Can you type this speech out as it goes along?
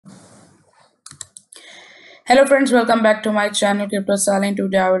Hello friends, welcome back to my channel Crypto Salon.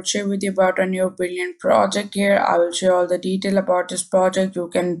 Today I will share with you about a new brilliant project here. I will share all the detail about this project. You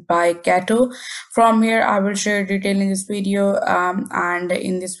can buy Cato from here. I will share detail in this video and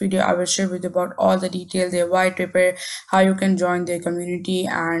in this video I will share with you about all the detail, their white paper, how you can join their community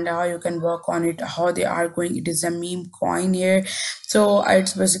and how you can work on it, how they are going. It is a meme coin here. So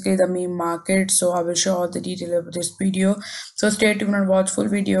it's basically the meme market. So I will show all the detail of this video. So stay tuned and watch full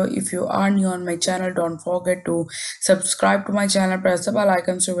video. If you are new on my channel, don't forget to subscribe to my channel, press the bell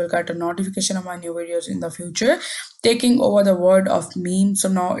icon so you will get a notification of my new videos in the future. Taking over the world of memes. So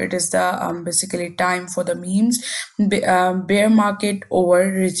now it is the basically time for the memes. Bear market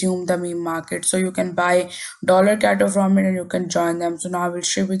over, resume the meme market. So you can buy dollar Cato from it and you can join them. So now I will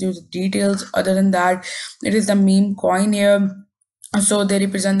share with you the details. Other than that, it is the meme coin here. So they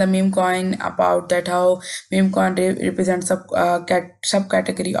represent the meme coin, about that how meme coin represents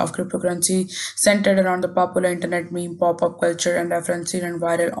subcategory of cryptocurrency centered around the popular internet meme, pop-up culture and referencing and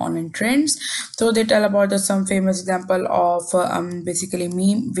viral online trends. So they tell about some famous example of basically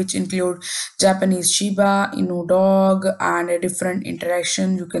meme, which include Japanese Shiba Inu dog and a different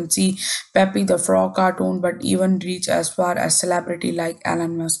interaction. You can see Peppy the frog cartoon, but even reach as far as celebrity like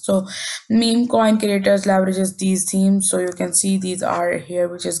Elon Musk. So meme coin creators leverages these themes. So you can see these are here,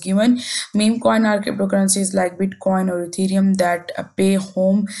 which is given. Meme coin are cryptocurrencies like Bitcoin or Ethereum that pay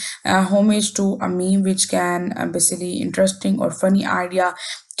homage to a meme, which can basically interesting or funny idea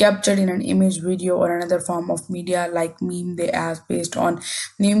captured in an image, video or another form of media like meme. They are based on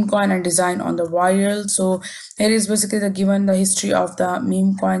meme coin and design on the viral. So here is basically the given the history of the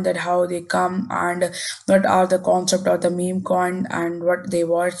meme coin, that how they come and what are the concept of the meme coin and what they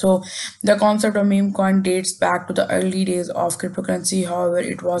were. So the concept of meme coin dates back to the early days of cryptocurrency. However,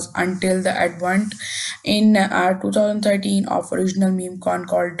 it was until the advent in 2013 of original meme coin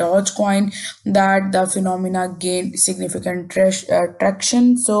called Dogecoin that the phenomena gained significant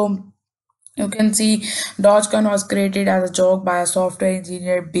traction. So you can see Dogecoin was created as a joke by a software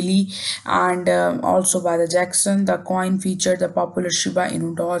engineer Billy and also by the Jackson. The coin featured the popular Shiba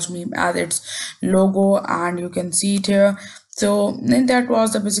Inu Doge meme as its logo, and you can see it here. So then that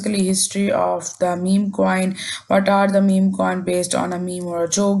was the basically history of the meme coin. What are the meme coin? Based on a meme or a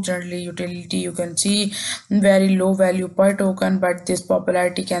joke. Generally utility, you can see very low value per token, but this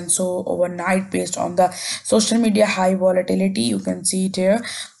popularity can soar overnight based on the social media high volatility. You can see it here.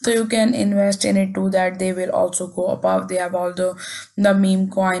 So you can invest in it too, that they will also go above. They have all the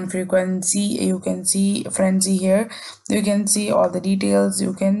meme coin frequency. You can see frenzy here. You can see all the details.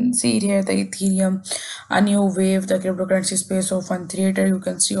 You can see it here, the Ethereum, a new wave, the cryptocurrency space of fun theater. You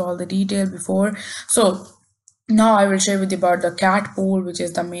can see all the detail before. So now I will share with you about the Catpool, which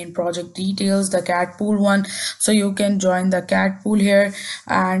is the main project details, the Catpool one. So you can join the Catpool here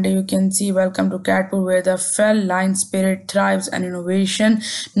and you can see welcome to Catpool, where the feline spirit thrives and innovation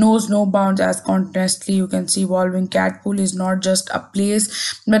knows no bounds. As constantly you can see evolving, Catpool is not just a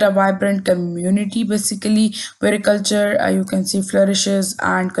place but a vibrant community basically, where culture you can see flourishes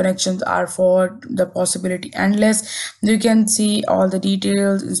and connections are for the possibility endless. You can see all the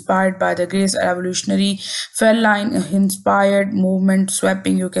details inspired by the Grace revolutionary line inspired movement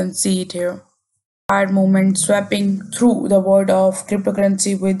sweeping. You can see it here, movement sweeping through the world of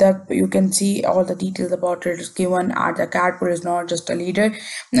cryptocurrency. With that, you can see all the details about it is given. At the Catpool is not just a leader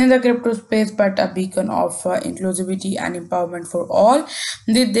in the crypto space but a beacon of inclusivity and empowerment for all.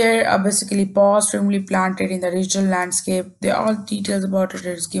 They are basically paws firmly planted in the digital landscape. They all details about it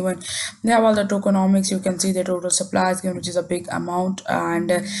is given. They have all the tokenomics. You can see the total supply is given, which is a big amount, and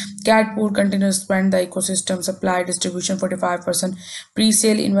Catpool continues to spend the ecosystem supply distribution 45%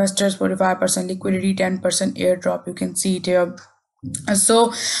 pre-sale investors, 45% liquidity, 10% airdrop. You can see it here.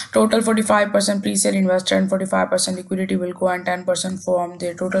 So total 45% pre-sale investor and 45% liquidity will go, and 10% from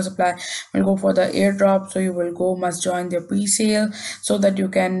their total supply will go for the airdrop. So you will go must join their pre-sale so that you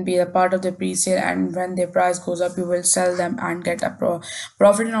can be a part of the pre-sale, and when their price goes up you will sell them and get a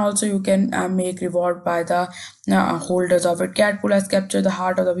profit, and also you can make reward by the holders of it. Catpool has captured the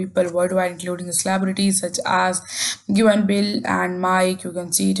heart of the people worldwide, including the celebrities such as you and Bill and Mike. You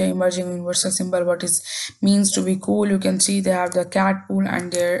can see it emerging universal symbol what is means to be cool. You can see they have the Catpool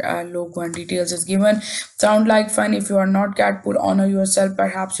and their logo and details is given. Sound like fun? If you are not Catpool, honor yourself.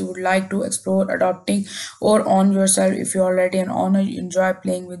 Perhaps you would like to explore adopting or own yourself. If you are already an owner, you enjoy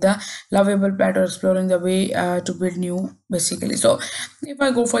playing with the lovable pet or exploring the way to build new basically. So if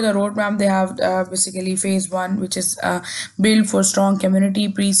I go for the roadmap, they have basically phase one, which is build for strong community,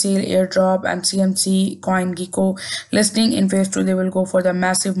 pre-sale, airdrop and CMC coin gecko listing. In phase two they will go for the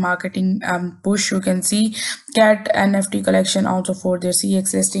massive marketing push. You can see cat NFT collection also for their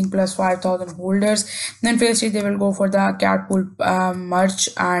CX listing plus 5,000 holders. Then phase 3 they will go for the Catpool merch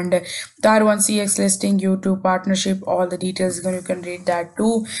and tier 1 CX listing, YouTube partnership. All the details you can read that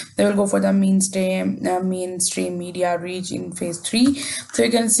too. They will go for the mainstream media reach in phase 3. So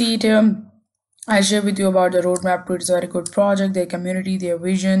you can see it. I share with you about the roadmap to its very good project, their community, their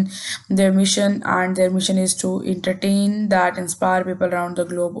vision, their mission, and their mission is to entertain that inspire people around the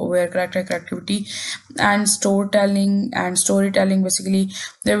globe over character activity and storytelling. Basically,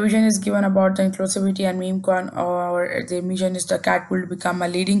 their vision is given about the inclusivity and meme con, or their mission is the cat will become a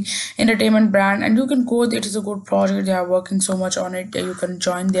leading entertainment brand. And you can go. It is a good project. They are working so much on it. You can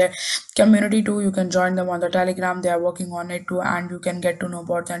join their community too. You can join them on the Telegram. They are working on it too, and you can get to know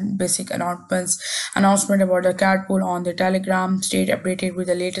about the basic announcement about the cat pool on the Telegram. Stay updated with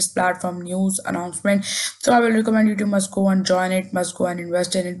the latest platform news announcement. So I will recommend you to must go and join it, must go and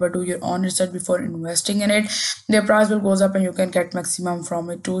invest in it, but do your own research before investing in it. Their price will goes up and you can get maximum from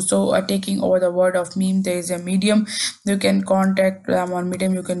it too. So taking over the word of meme, there is a Medium. You can contact them on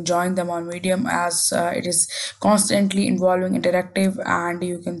Medium. You can join them on Medium as it is constantly involving interactive, and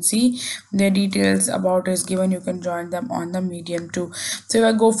you can see their details about is given. You can join them on the Medium too. So if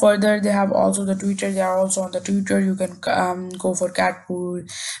I go further, they have also the Twitter. They are also on the Twitter. You can go for Catpool,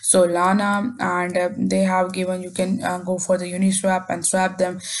 Solana, and they have given you can go for the Uniswap and swap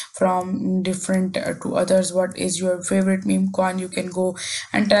them from different to others. What is your favorite meme coin? You can go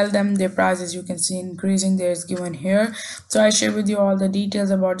and tell them their prices. You can see increasing. There's given here. So I share with you all the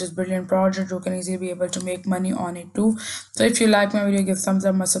details about this brilliant project. You can easily be able to make money on it too. So if you like my video, give thumbs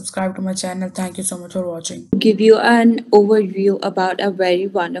up and subscribe to my channel. Thank you so much for watching. Give you an overview about a very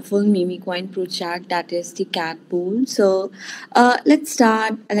wonderful meme coin project that is the Catpool. So let's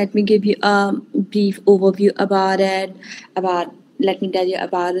start. Let me give you a brief overview about it. Let me tell you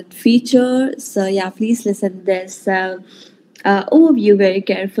about its feature. So yeah, please listen to this overview very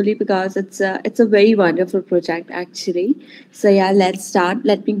carefully because it's a very wonderful project actually. So yeah, let's start.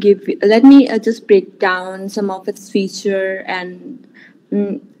 Let me just break down some of its feature and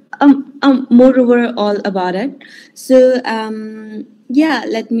mm, moreover all about it. So yeah,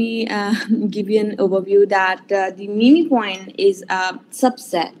 let me give you an overview that the meme coin is a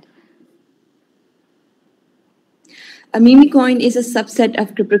subset. A meme coin is a subset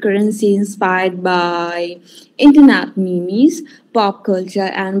of cryptocurrency inspired by internet memes, pop culture,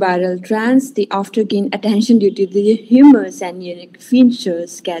 and viral trends. They often gain attention due to the humorous and unique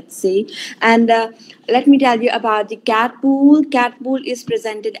features, cats say. And let me tell you about the Catpool. Catpool is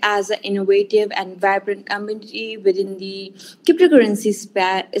presented as an innovative and vibrant community within the cryptocurrency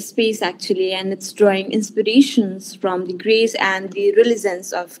space, actually, and it's drawing inspirations from the grace and the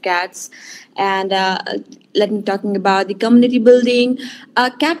renaissance of cats. And let me talking about the community building.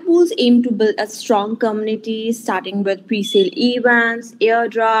 Catpools aim to build a strong community, starting with pre-sale events,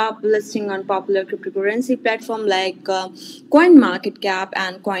 airdrop, listing on popular cryptocurrency platform like CoinMarketCap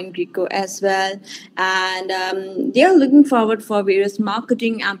and CoinGecko as well. And they are looking forward for various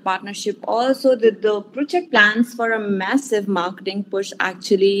marketing and partnership. Also, the project plans for a massive marketing push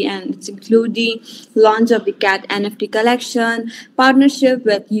actually, and it's include the launch of the cat NFT collection, partnership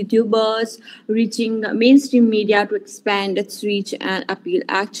with YouTubers, reaching mainstream media to expand its reach and appeal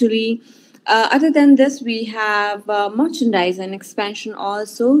actually. Other than this, we have merchandise and expansion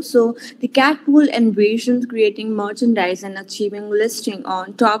also. So the Catpool envisions creating merchandise and achieving listing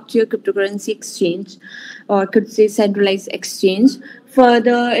on top tier cryptocurrency exchange, or could say centralized exchange.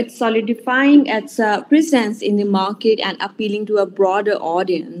 Further, it's solidifying its presence in the market and appealing to a broader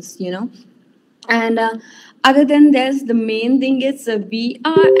audience. And other than this, the main thing is we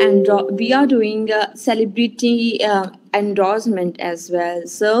are doing celebrity endorsement as well.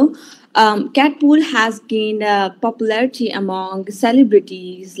 So Catpool has gained popularity among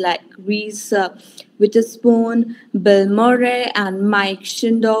celebrities like Reese Witherspoon, Bill Murray, and Mike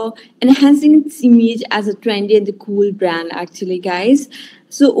Shindo, enhancing its image as a trendy and the cool brand. Actually, guys.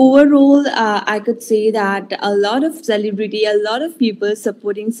 So overall, I could say that a lot of celebrity, a lot of people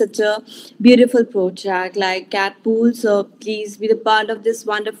supporting such a beautiful project like Catpool. So please be the part of this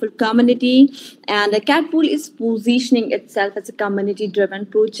wonderful community. And Catpool is positioning itself as a community-driven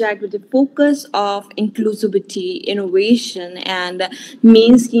project with a focus of inclusivity, innovation, and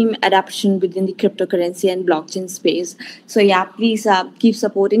mainstream adoption within the cryptocurrency and blockchain space. So yeah, please keep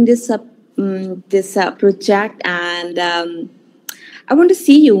supporting this project and. I want to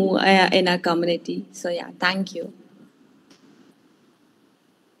see you in our community. So yeah, thank you.